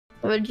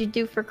What did you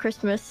do for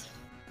Christmas?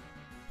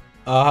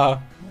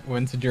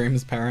 Went to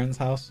Dream's parents'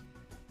 house.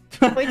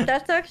 Wait,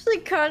 that's actually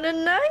kind of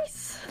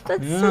nice.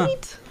 That's Yeah.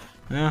 sweet.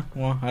 Yeah,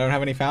 well, I don't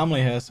have any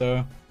family here,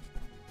 so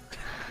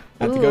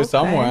I had to Ooh, go okay.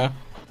 somewhere.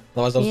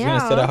 Otherwise, I was just gonna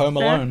sit at that's home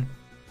fair. alone.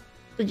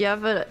 Did you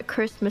have a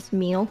Christmas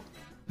meal?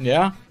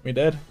 Yeah, we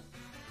did.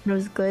 It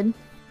was good.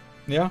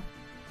 Yeah.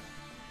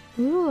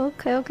 Ooh,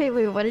 okay, okay.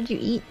 Wait, what did you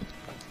eat?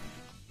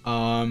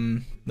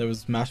 There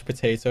was mashed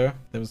potato.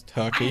 There was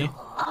turkey.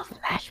 I love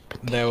mashed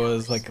potatoes. There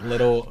was like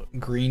little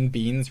green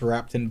beans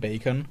wrapped in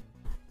bacon.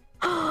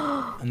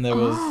 And there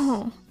was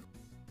Oh,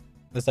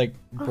 this like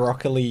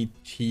broccoli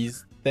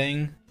cheese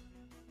thing.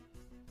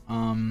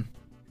 It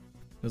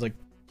was like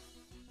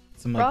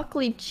some like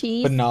broccoli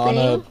cheese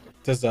banana thing.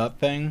 dessert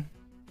thing.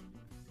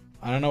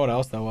 I don't know what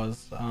else that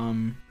was.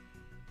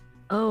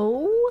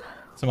 Oh,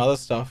 Some other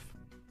stuff.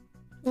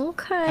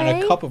 okay.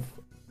 And a cup of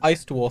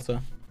iced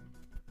water.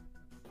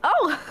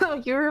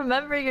 Oh, you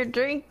remember your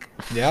drink.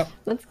 Yep.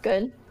 That's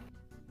good.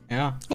 Yeah.